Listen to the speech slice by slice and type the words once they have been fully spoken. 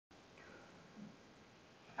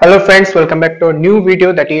Hello friends, welcome back to a new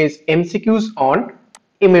video that is MCQs on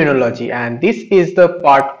immunology, and this is the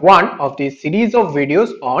part 1 of the series of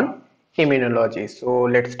videos on immunology. So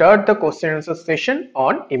let's start the question and answer session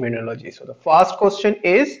on immunology. So the first question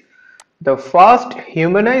is, the first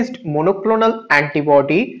humanized monoclonal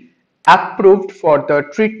antibody approved for the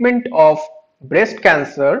treatment of breast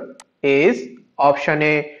cancer is option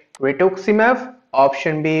A rituximab,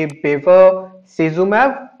 option B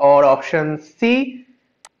bevacizumab, or option C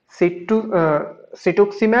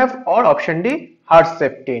cetuximab, or option D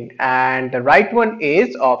herceptin, and the right one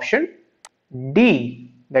is option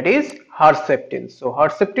D, that is herceptin. So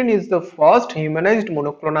herceptin is the first humanized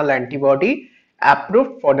monoclonal antibody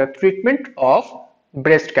approved for the treatment of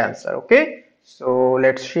breast cancer. Okay, so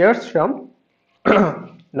let's share some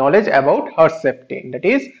knowledge about herceptin. That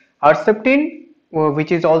is herceptin,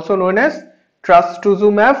 which is also known as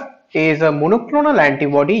trastuzumab, is a monoclonal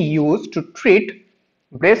antibody used to treat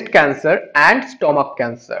breast cancer and stomach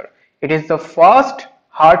cancer. It is the first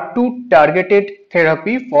HER2 targeted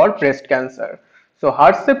therapy for breast cancer. So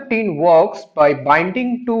herceptin works by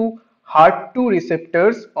binding to HER2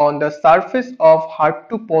 receptors on the surface of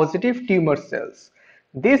HER2 positive tumor cells.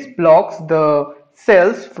 This blocks the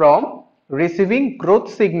cells from receiving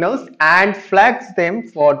growth signals and flags them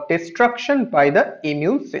for destruction by the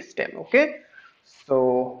immune system. Okay,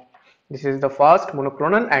 so this is the first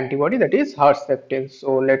monoclonal antibody, that is herceptin.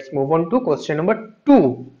 So let's move on to question number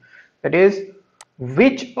 2, that is,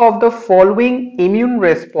 which of the following immune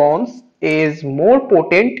response is more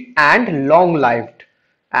potent and long lived?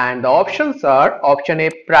 And the options are option A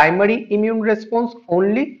primary immune response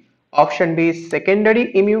only, option B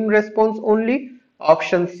secondary immune response only,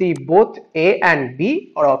 option C both A and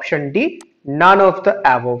B, or option D none of the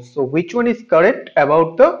above. So which one is correct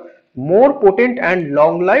about the more potent and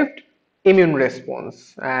long lived immune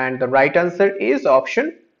response? And the right answer is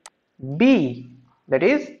option B, that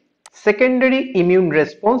is secondary immune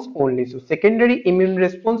response only. So secondary immune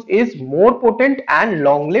response is more potent and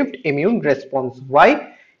long-lived immune response.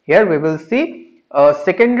 Why? Here we will see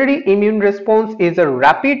secondary immune response is a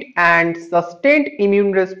rapid and sustained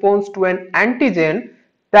immune response to an antigen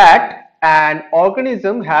that an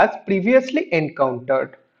organism has previously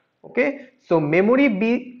encountered. Okay, so memory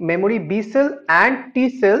B cell and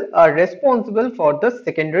T cell are responsible for the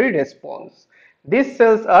secondary response. These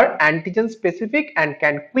cells are antigen specific and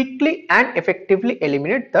can quickly and effectively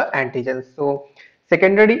eliminate the antigens. So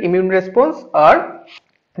secondary immune response are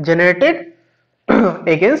generated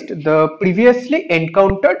against the previously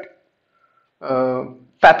encountered uh,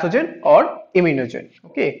 pathogen or immunogen.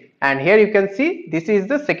 Okay, and here you can see this is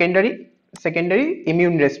the secondary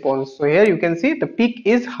immune response. So here you can see the peak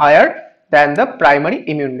is higher than the primary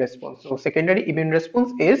immune response. So secondary immune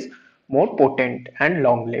response is more potent and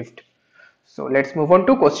long lived. So let's move on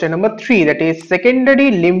to question number 3, that is secondary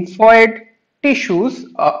lymphoid tissues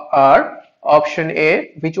are option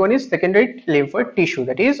A. Which one is secondary lymphoid tissue?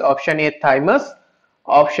 That is option A thymus,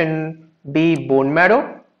 option B bone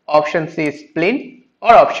marrow, option C spleen,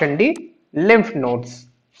 or option D lymph nodes.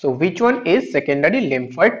 So which one is secondary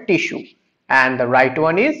lymphoid tissue? And the right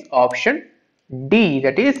one is option D,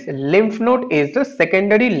 that is lymph node is the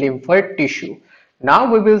secondary lymphoid tissue.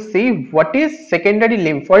 Now we will see what is secondary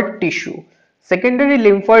lymphoid tissue. Secondary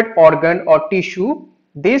lymphoid organ or tissue,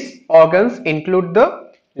 these organs include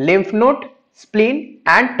the lymph node, spleen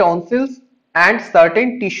and tonsils and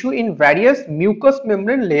certain tissue in various mucous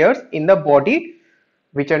membrane layers in the body,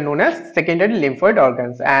 which are known as secondary lymphoid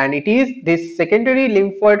organs. And it is this secondary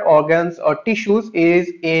lymphoid organs or tissues is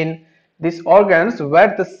in these organs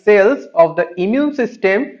where the cells of the immune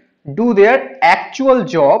system do their actual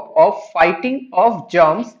job of fighting off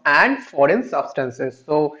germs and foreign substances.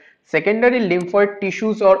 So secondary lymphoid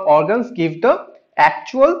tissues or organs give the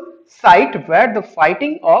actual site where the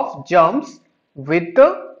fighting of germs with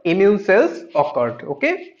the immune cells occurred.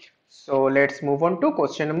 Okay, so let's move on to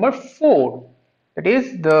question number 4, that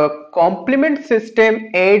is the complement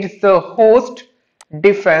system aids the host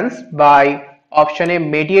defense by option A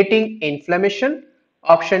mediating inflammation,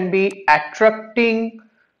 option B attracting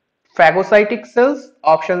phagocytic cells,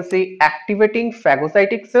 option C activating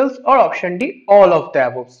phagocytic cells, or option D all of the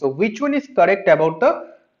above. So which one is correct about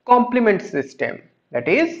the complement system? That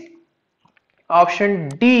is option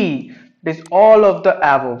D, this all of the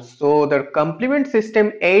above. So the complement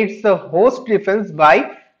system aids the host defense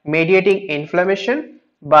by mediating inflammation,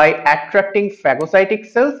 by attracting phagocytic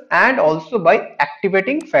cells, and also by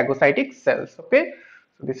activating phagocytic cells. Okay,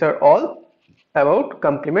 so these are all about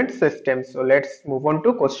complement system. So let's move on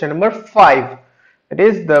to question number 5. It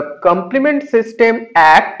is the complement system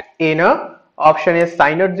act in a option A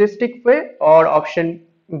synergistic way, or option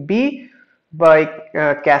B by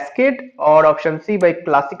cascade, or option C by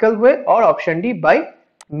classical way, or option D by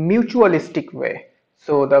mutualistic way.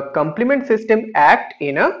 So the complement system act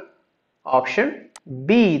in a option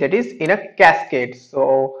B, that is in a cascade.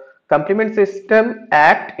 So complement system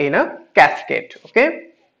act in a cascade. Okay.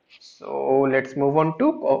 So let's move on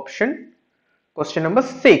to question number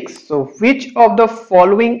 6. So which of the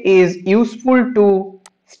following is useful to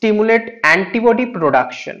stimulate antibody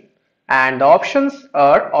production? And the options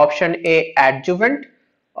are option A adjuvant,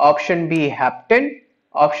 option B hapten,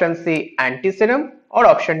 option C antiserum, or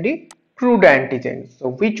option D crude antigen. So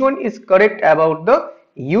which one is correct about the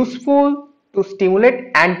useful to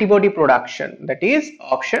stimulate antibody production? That is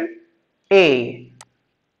option A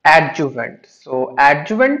adjuvant. So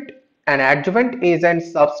an adjuvant is a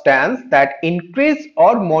substance that increases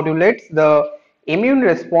or modulates the immune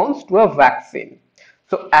response to a vaccine.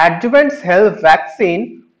 So adjuvants help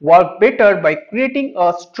vaccine work better by creating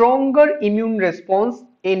a stronger immune response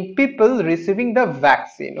in people receiving the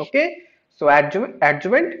vaccine. Okay, so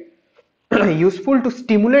adjuvant useful to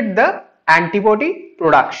stimulate the antibody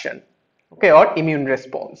production, okay, or immune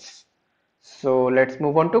response. So let's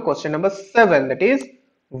move on to question number 7, that is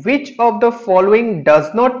which of the following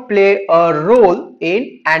does not play a role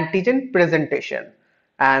in antigen presentation?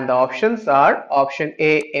 And the options are option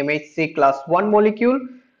A MHC class 1 molecule,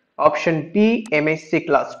 option B MHC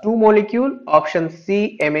class 2 molecule, option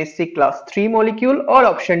C MHC class 3 molecule, or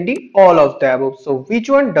option D all of the above. So which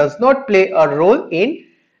one does not play a role in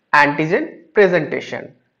antigen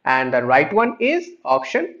presentation? And the right one is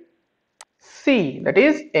option C, that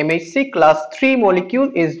is MHC class 3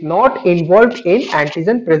 molecule is not involved in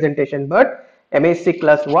antigen presentation, but MHC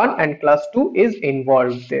class 1 and class 2 is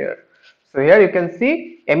involved there. So here you can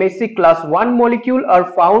see MHC class 1 molecule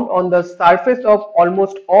are found on the surface of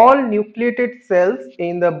almost all nucleated cells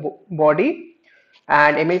in the body,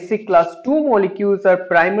 and MHC class 2 molecules are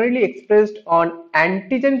primarily expressed on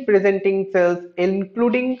antigen presenting cells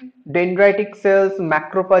including dendritic cells,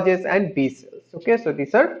 macrophages and B cells. Okay, so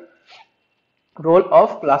these are role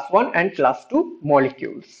of class 1 and class 2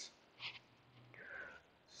 molecules.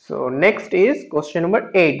 So next is question number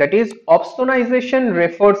 8, that is opsonization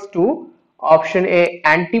refers to option A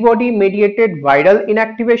antibody mediated viral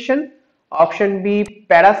inactivation, option B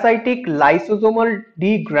parasitic lysosomal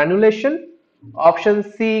degranulation, option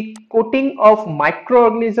C coating of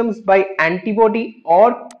microorganisms by antibody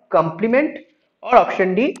or complement, or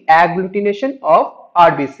option D agglutination of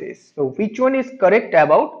RBCs. So which one is correct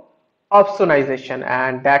about opsonization?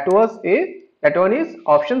 And that one is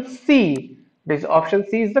option C. This option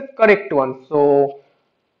C is the correct one. So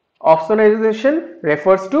opsonization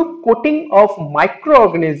refers to coating of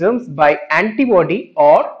microorganisms by antibody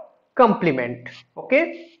or complement.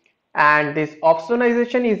 Okay, and this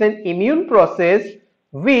opsonization is an immune process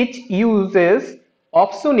which uses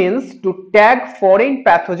opsonins to tag foreign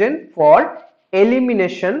pathogen for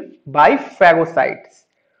elimination by phagocytes.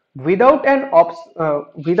 Without an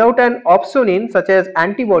opsonin such as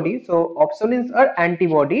antibody, so opsonins are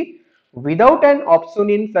antibody. Without an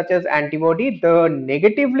opsonin such as antibody, the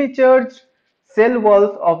negatively charged cell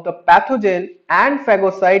walls of the pathogen and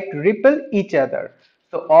phagocyte repel each other.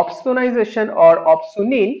 So opsonization or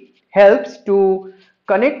opsonin helps to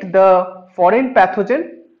connect the foreign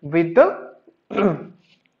pathogen with the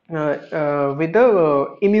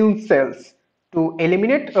immune cells to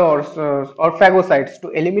eliminate or phagocytes to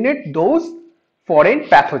eliminate those foreign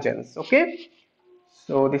pathogens. Okay,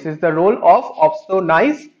 so this is the role of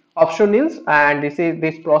opsonins, and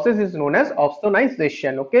this process is known as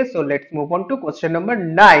opsonization. Okay, so let's move on to question number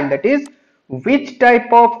 9, that is which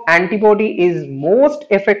type of antibody is most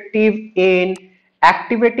effective in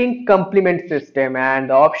activating complement system? And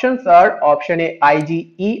the options are option A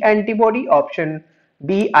IgE antibody, option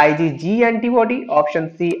B IgG antibody,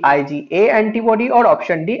 option C IgA antibody, or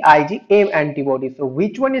option D IgM antibody. So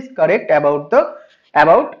which one is correct about the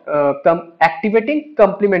activating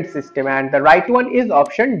complement system? And the right one is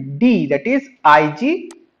option D, that is IgM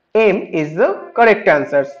is the correct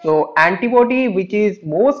answer. So antibody which is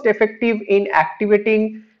most effective in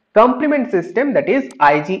activating complement system, that is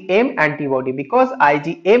IgM antibody, because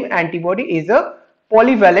IgM antibody is a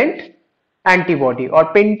polyvalent antibody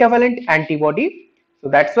or pentavalent antibody, so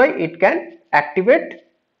that's why it can activate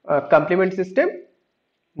complement system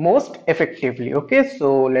most effectively. Okay,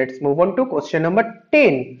 so let's move on to question number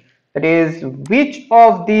 10, that is which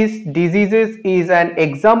of these diseases is an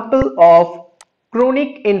example of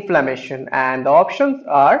chronic inflammation? And the options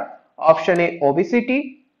are option A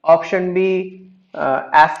obesity, option B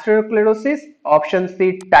atherosclerosis, option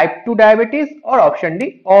C type 2 diabetes, or option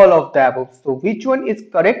D all of the above. So which one is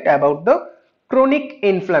correct about the chronic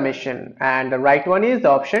inflammation, and the right one is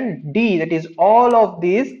option D, that is all of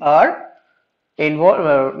these are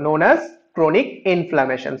known as chronic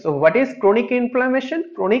inflammation. So what is chronic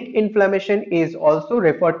inflammation? Chronic inflammation is also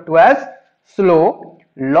referred to as slow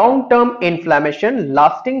long-term inflammation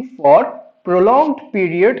lasting for prolonged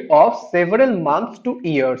period of several months to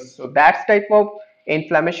years. So that type of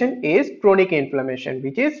inflammation is chronic inflammation,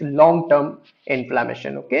 which is long-term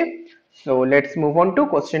inflammation. Okay, so let's move on to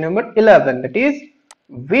question number 11, that is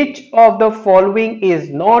which of the following is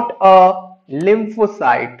not a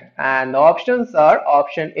lymphocyte? And the options are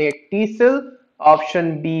option A T cell,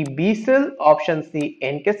 option B B cell, option C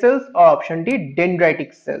NK cells, or option D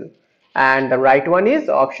dendritic cell. And the right one is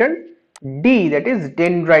option D, that is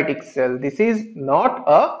dendritic cell. This is not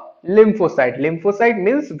a lymphocyte. Lymphocyte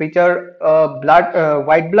means which are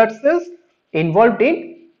white blood cells involved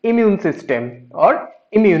in immune system or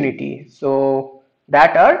immunity. So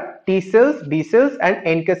that are T cells, B cells, and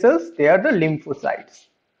NK cells. They are the lymphocytes.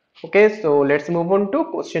 Okay, so let's move on to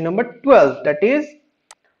question number 12, that is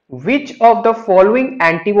which of the following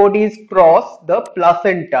antibodies cross the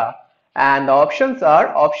placenta? And the options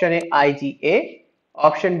are option A IgA,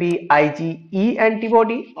 option B IgE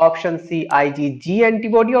antibody, option C IgG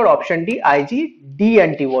antibody, or option D IgD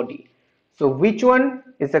antibody. So which one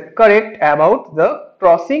is the correct about the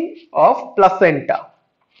crossing of placenta?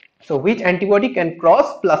 So which antibody can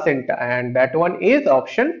cross placenta? And that one is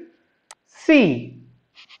option C.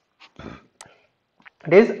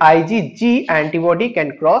 It is IgG antibody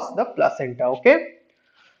can cross the placenta. Okay.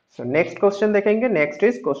 So next question देखेंगे. Next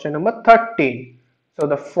is question number 13. So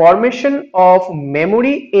the formation of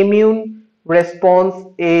memory immune response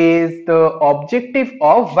is the objective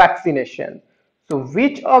of vaccination. So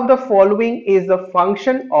which of the following is the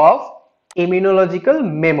function of immunological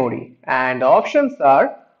memory? And the options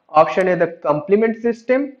are option A the complement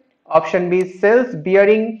system, option B cells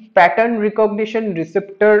bearing pattern recognition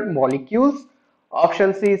receptor molecules,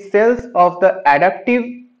 option C cells of the adaptive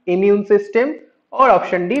immune system, or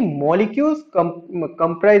option D molecules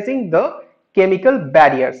comprising the chemical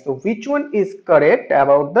barriers. So which one is correct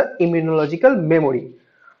about the immunological memory?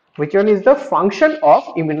 Which one is the function of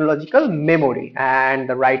immunological memory? And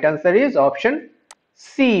the right answer is option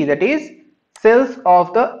C, that is cells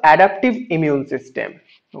of the adaptive immune system.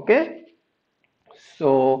 Okay,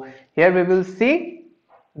 so here we will see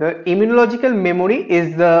the immunological memory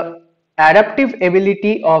is the adaptive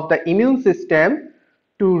ability of the immune system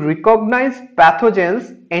to recognize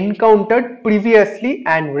pathogens encountered previously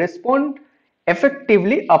and respond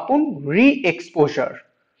effectively upon re-exposure.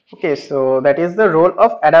 Okay, so that is the role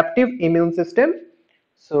of adaptive immune system.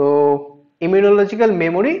 So immunological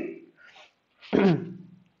memory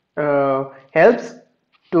helps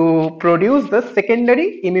to produce the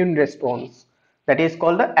secondary immune response, that is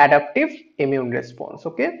called the adaptive immune response.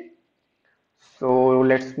 Okay, so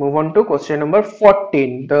let's move on to question number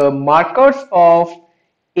 14. The markers of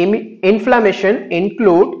inflammation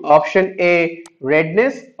include option A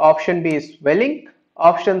redness, option B swelling,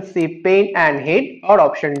 option C pain and heat, or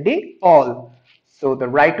option D all. So the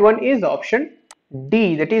right one is option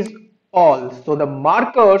D, that is all. So the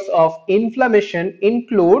markers of inflammation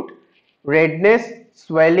include redness,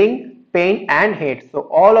 swelling, pain and heat. So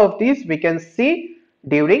all of these we can see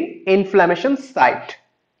during inflammation site.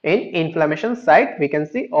 In inflammation site we can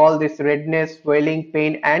see all this redness, swelling,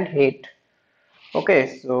 pain and heat.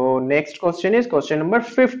 Okay, so next question is question number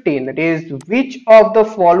 15, that is which of the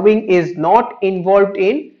following is not involved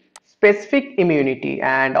in specific immunity?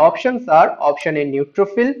 And options are option A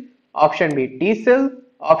neutrophil, option B T cell,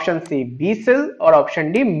 option C B cell, or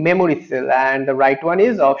option D memory cell. And the right one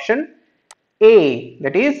is option A,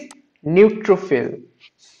 that is neutrophil.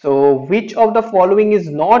 So which of the following is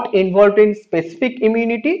not involved in specific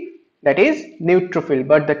immunity? That is neutrophil.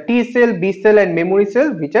 But the T cell, B cell and memory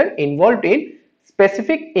cell which are involved in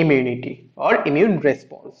specific immunity or immune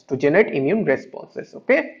response, to generate immune responses.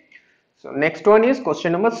 Okay. So next one is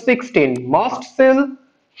question number 16. Mast cell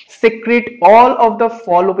secrete all of the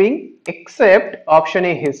following except option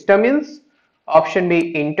A histamines, option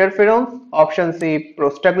B interferons, option C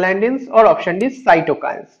prostaglandins, or option D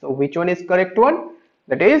cytokines. So which one is correct one?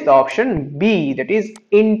 That is option B, that is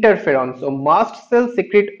interferon. So mast cells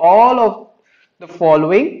secrete all of the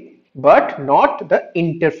following but not the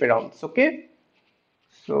interferons. Okay.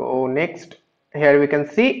 So next, here we can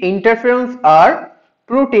see interferons are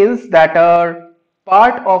proteins that are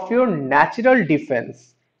part of your natural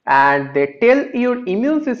defense, and they tell your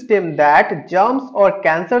immune system that germs or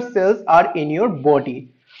cancer cells are in your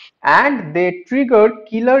body, and they trigger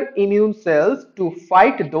killer immune cells to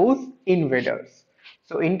fight those invaders.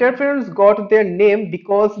 So interferons got their name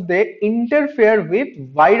because they interfere with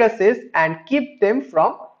viruses and keep them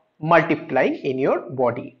from multiplying in your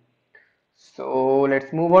body. So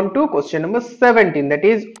let's move on to question number 17, that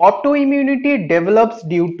is autoimmunity develops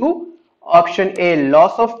due to option A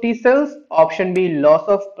loss of T cells, option B loss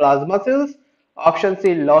of plasma cells, option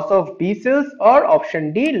C loss of B cells, or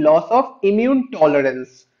option D loss of immune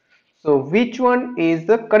tolerance. So which one is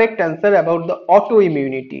the correct answer about the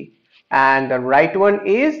autoimmunity? And the right one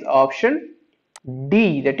is option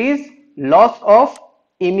D, that is loss of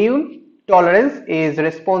immune tolerance is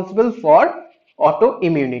responsible for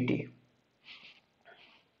autoimmunity.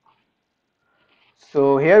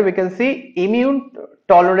 So here we can see immune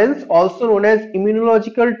tolerance, also known as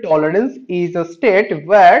immunological tolerance, is a state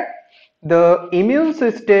where the immune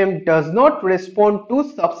system does not respond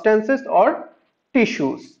to substances or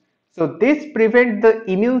tissues. So this prevents the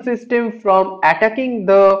immune system from attacking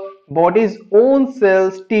the body's own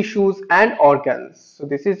cells, tissues and organs. So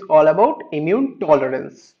this is all about immune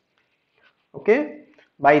tolerance. Okay,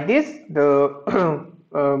 by this the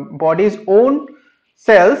body's own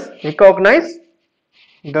cells recognize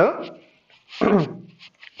the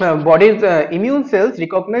body's immune cells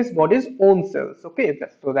recognize body's own cells. Okay,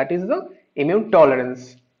 so that is the immune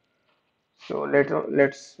tolerance. So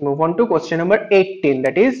let's move on to question number 18,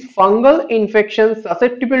 that is fungal infections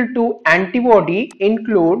susceptible to antibody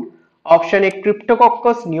include option A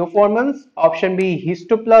Cryptococcus neoformans, option B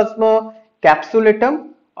Histoplasma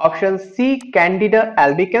capsulatum, option C Candida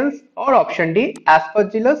albicans, or option D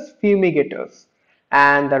Aspergillus fumigatus.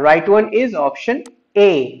 And the right one is option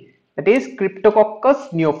A, that is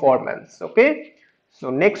Cryptococcus neoformans. Okay, so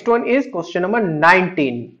next one is question number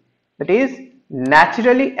 19, that is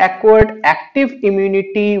naturally acquired active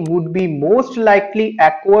immunity would be most likely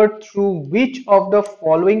acquired through which of the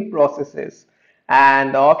following processes?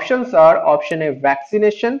 And the options are option A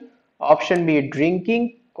vaccination, option B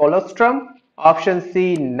drinking colostrum, option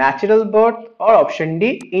C natural birth, or option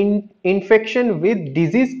D infection with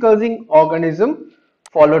disease causing organism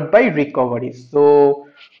followed by recovery. So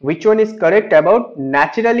which one is correct about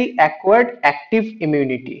naturally acquired active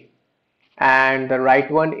immunity? And the right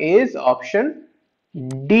one is option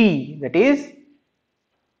D, that is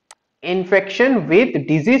infection with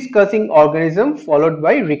disease causing organism followed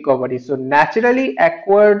by recovery. So naturally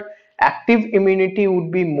acquired active immunity would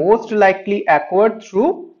be most likely acquired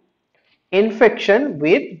through infection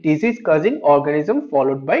with disease causing organism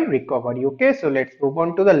followed by recovery. Okay, so let's move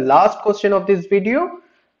on to the last question of this video,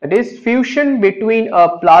 that is fusion between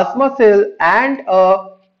a plasma cell and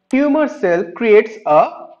a tumor cell creates a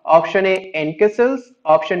option A NK cells,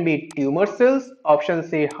 option B tumor cells, option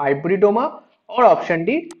C hybridoma, or option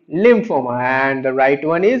D lymphoma. And the right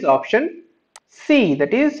one is option C,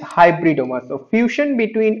 that is hybridoma. So fusion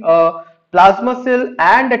between a plasma cell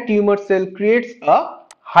and a tumor cell creates a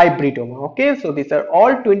hybridoma. Okay, so these are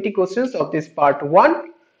all 20 questions of this part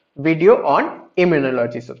 1 video on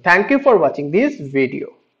immunology. So thank you for watching this video.